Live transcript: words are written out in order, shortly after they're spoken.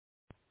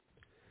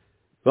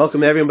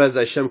Welcome everyone, as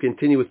Hashem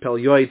continue with Pele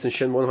Yoetz and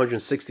Shem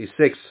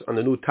 166 on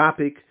the new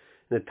topic,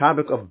 the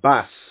topic of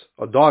Bas,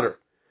 a daughter.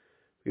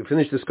 We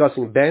finished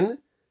discussing Ben,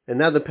 and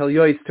now the Pele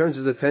Yoetz turns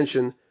his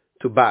attention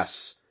to Bas.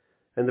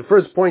 And the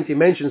first point he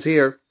mentions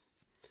here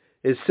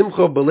is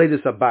Simcha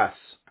Beledis Abbas,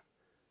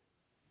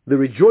 the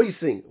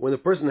rejoicing when a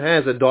person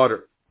has a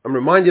daughter. I'm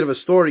reminded of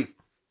a story.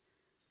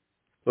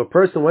 A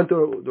person went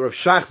to Rav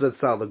Shach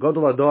Zatzal, the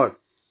Gadol Ador,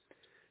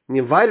 and he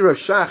invited Rav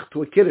Shach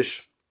to a Kiddush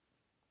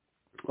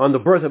on the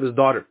birth of his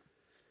daughter.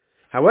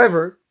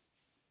 However,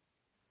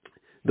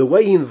 the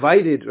way he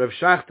invited Rav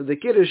Shach to the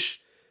Kiddush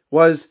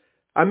was,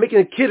 I'm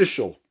making a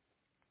Kiddushl.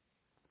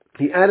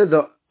 He added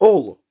the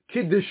ol,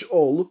 Kiddush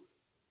ol,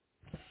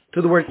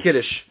 to the word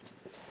Kiddush,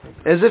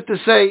 as if to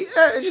say,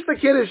 it's just a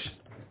Kiddush.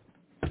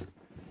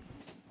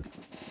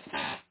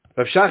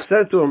 Rav Shach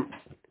said to him,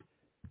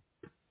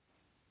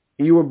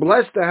 you were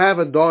blessed to have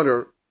a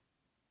daughter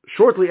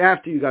shortly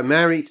after you got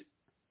married,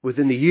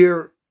 within the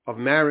year of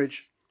marriage.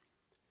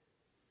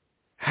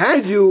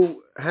 Had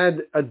you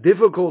had a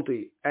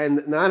difficulty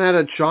and not had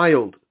a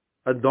child,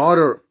 a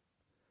daughter,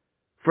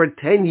 for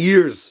 10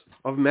 years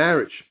of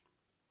marriage,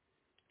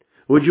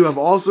 would you have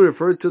also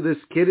referred to this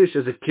Kiddush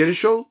as a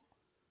Kiddushol?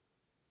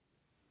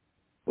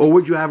 Or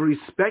would you have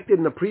respected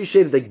and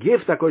appreciated the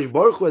gift that HaKadosh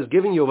Baruch Hu has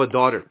given you of a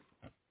daughter?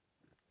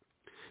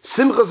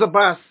 Simcha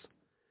Zabbas.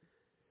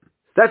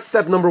 That's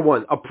step number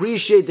one.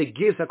 Appreciate the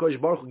gift that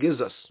HaKadosh Baruch Hu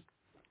gives us.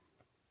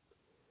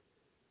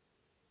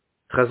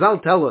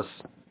 Chazal tell us,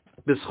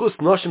 B'schus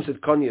noshim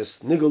tzidkonius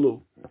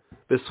nigalu,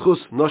 b'schus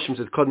noshim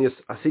tzidkonius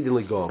asidin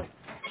ligal.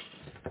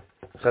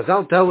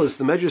 Chazal tell us,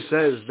 the Medrash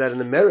says that in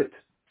the merit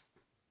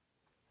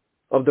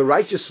of the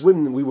righteous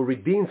women, we were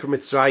redeemed from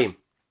Mitzrayim.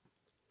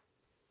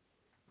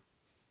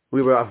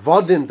 We were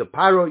avodim, the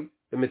paroi,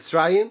 the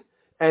Mitzrayim,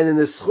 and in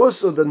the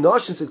schus of the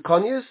noshim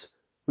tzidkonius,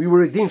 we were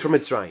redeemed from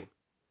Mitzrayim.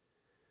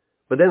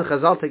 But then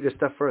Chazal take a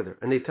step further,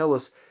 and they tell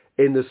us,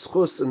 in the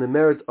schus and the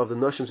merit of the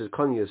noshim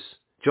tzidkonius,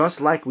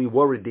 just like we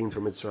were redeemed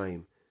from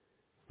Mitzrayim,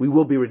 we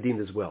will be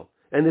redeemed as well.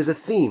 And there's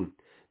a theme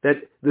that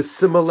the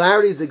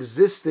similarities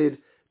existed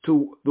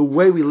to the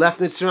way we left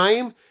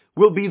Mitzrayim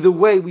will be the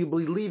way we will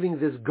be leaving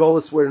this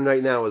golus we're in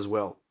right now as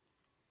well.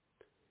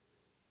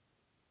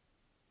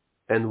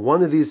 And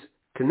one of these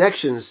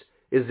connections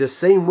is the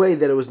same way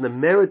that it was in the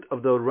merit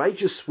of the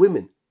righteous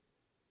women.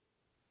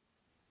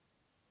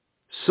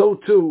 So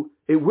too,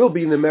 it will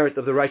be in the merit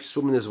of the righteous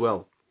women as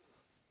well.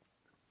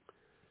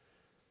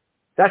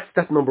 That's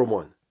step number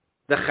one.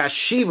 The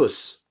chashivus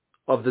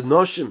of the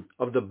noshim,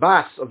 of the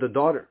bas, of the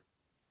daughter,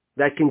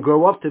 that can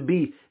grow up to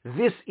be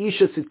this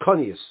isha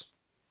tzidkonius.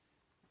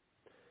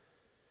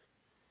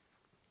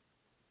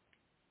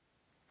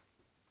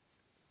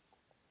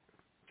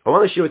 I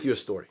want to share with you a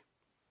story.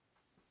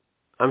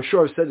 I'm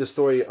sure I've said this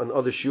story on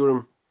other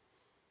shurim.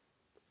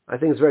 I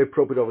think it's very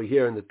appropriate over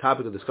here in the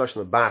topic of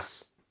discussion of bas,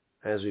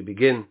 as we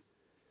begin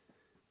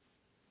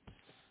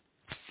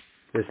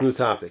this new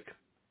topic.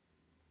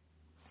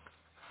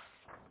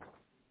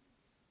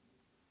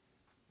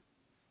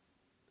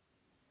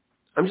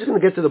 I'm just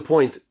going to get to the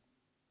point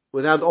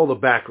without all the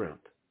background.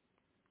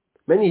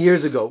 Many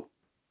years ago,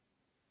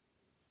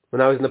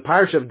 when I was in the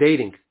parish of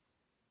dating,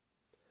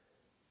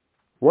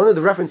 one of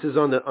the references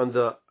on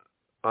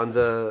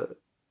the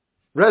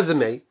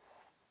resume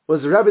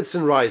was Rebbitzin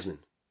Reisman.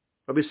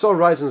 Rabbi Saul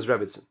Reisman's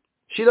Rebbitzin.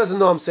 She doesn't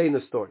know I'm saying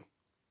the story.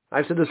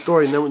 I've said the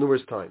story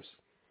numerous times.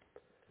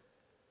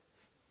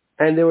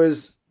 And there was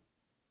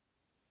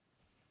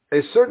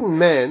a certain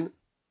man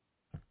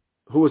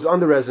who was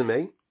on the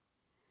resume,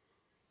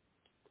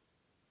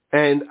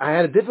 and I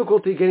had a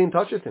difficulty getting in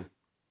touch with him.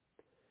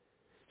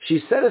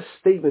 She said a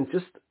statement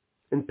just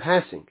in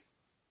passing,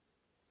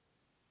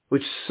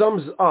 which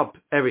sums up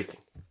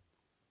everything.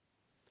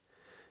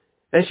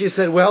 And she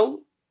said, well,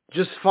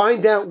 just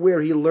find out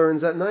where he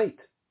learns at night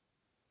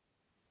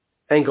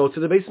and go to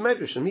the Beis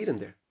Medrash and meet him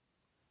there.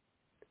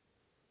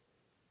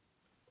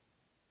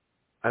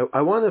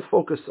 I want to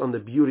focus on the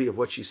beauty of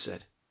what she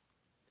said.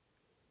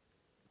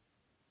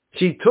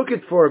 She took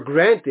it for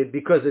granted,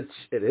 because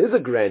it is a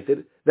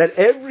granted, that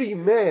every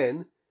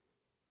man,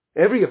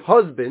 every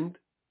husband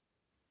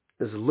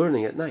is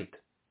learning at night.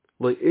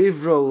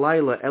 Le'ivra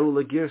laila el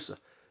legirsa.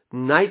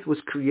 Night was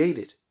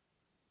created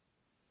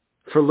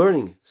for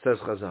learning, says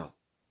Chazal.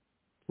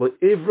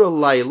 Le'ivra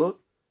laila,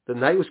 the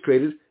night was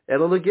created,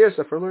 el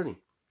legirsa, for learning.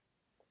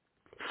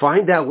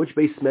 Find out which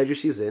Beis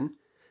Medrash he's in,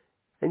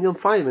 and you'll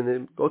find him, and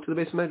then go to the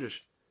Beis Medrash.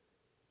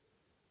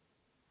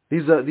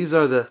 These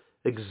are the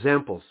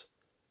examples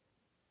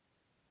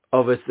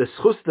of it's the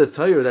schus the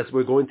Torah that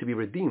we're going to be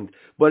redeemed.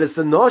 But it's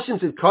the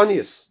noshim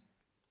tzidkonius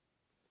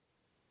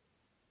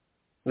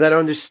that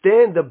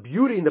understand the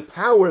beauty and the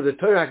power of the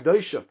Torah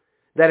Akdosha,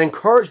 that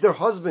encourage their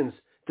husbands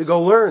to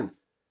go learn.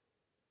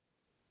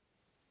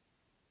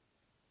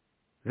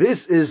 This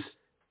is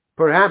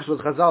perhaps what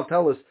Chazal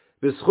tell us,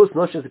 b'schus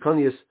noshim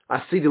tzidkonius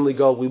asidim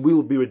ligal, we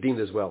will be redeemed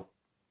as well.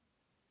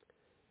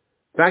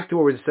 Back to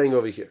what we're saying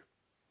over here.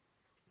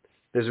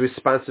 There's a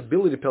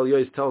responsibility, Pele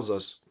Yoetz tells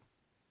us,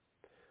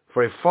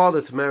 for a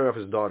father to marry off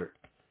his daughter.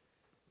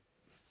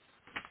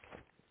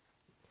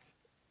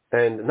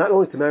 And not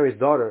only to marry his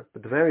daughter,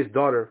 but to marry his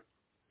daughter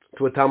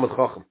to a Talmud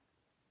Chacham.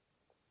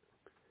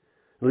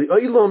 Says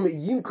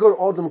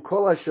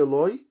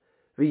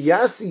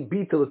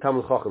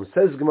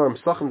Gemara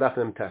Mesachim Daf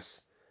Mem Tes.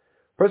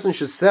 Person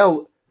should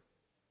sell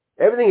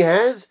everything he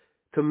has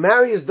to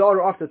marry his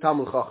daughter off to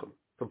Talmud Chacham.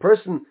 The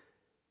person,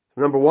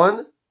 number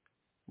one,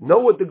 know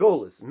what the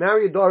goal is.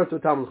 Marry your daughter to a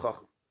Talmud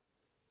Chacham.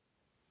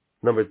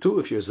 Number two,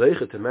 if you're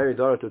zeicha to marry your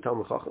daughter to a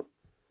Talmud Chacham,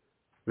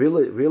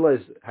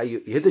 realize how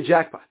you hit the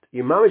jackpot.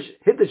 You mamish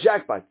hit the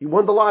jackpot. You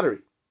won the lottery.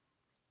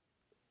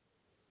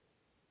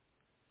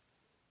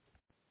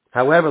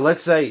 However,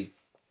 let's say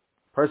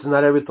a person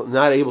not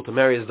able to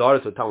marry his daughter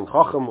to a Talmud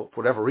Chacham for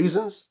whatever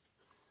reasons.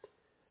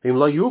 Says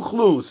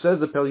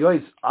the Pele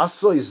Yoetz,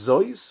 asoy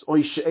zois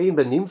oy she'ein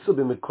benimtzu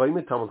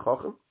b'mekoyim Talmud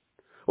Chacham,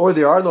 or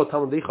there are no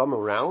Talmud Chacham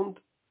around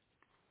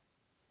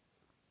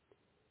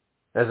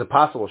as a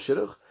possible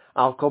shidduch.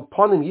 Al kol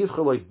panim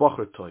yivchar loy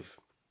bocher toiv.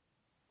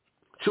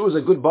 Choose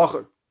a good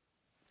bocher.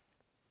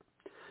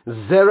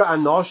 Zera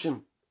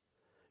anoshim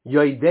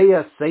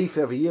yoideya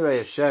sefer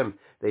v'yirei Hashem.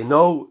 They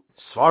know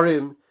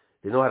svarim.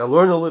 They know how to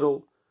learn a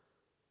little.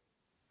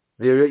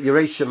 They're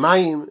yirei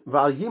shemayim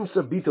v'al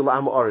yimsa bitul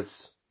am haaretz.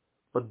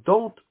 But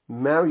don't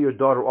marry your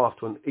daughter off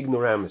to an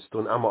ignoramus, to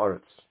an am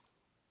haaretz.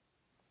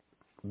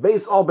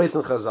 All based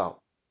on Chazal.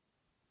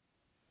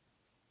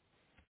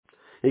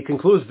 He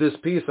concludes this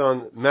piece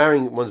on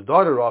marrying one's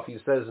daughter off. He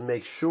says,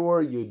 make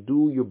sure you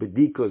do your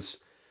bedikas.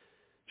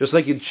 Just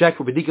like you check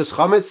for bedikas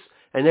chametz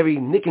and every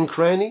nick and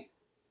cranny.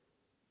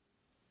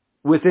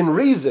 Within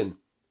reason,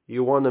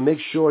 you want to make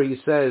sure, he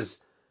says,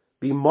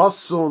 be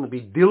masun, be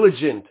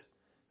diligent.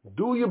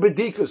 Do your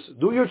bedikas,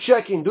 do your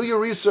checking, do your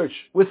research.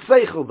 With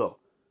seichel though.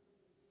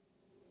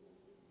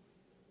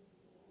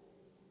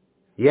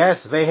 Yes,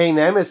 vehein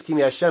emes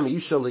kimi Hashem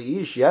isha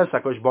leish. Yes,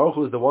 HaKadosh Baruch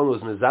Hu is the one who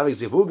is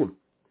mezavik zivugim.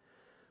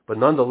 But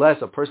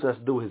nonetheless, a person has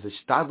to do his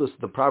ishtadlus,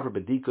 the proper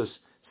bedikus,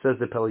 says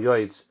the Pele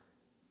Yoetz,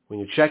 when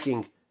you're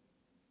checking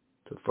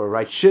for a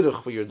right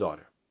shidduch for your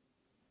daughter.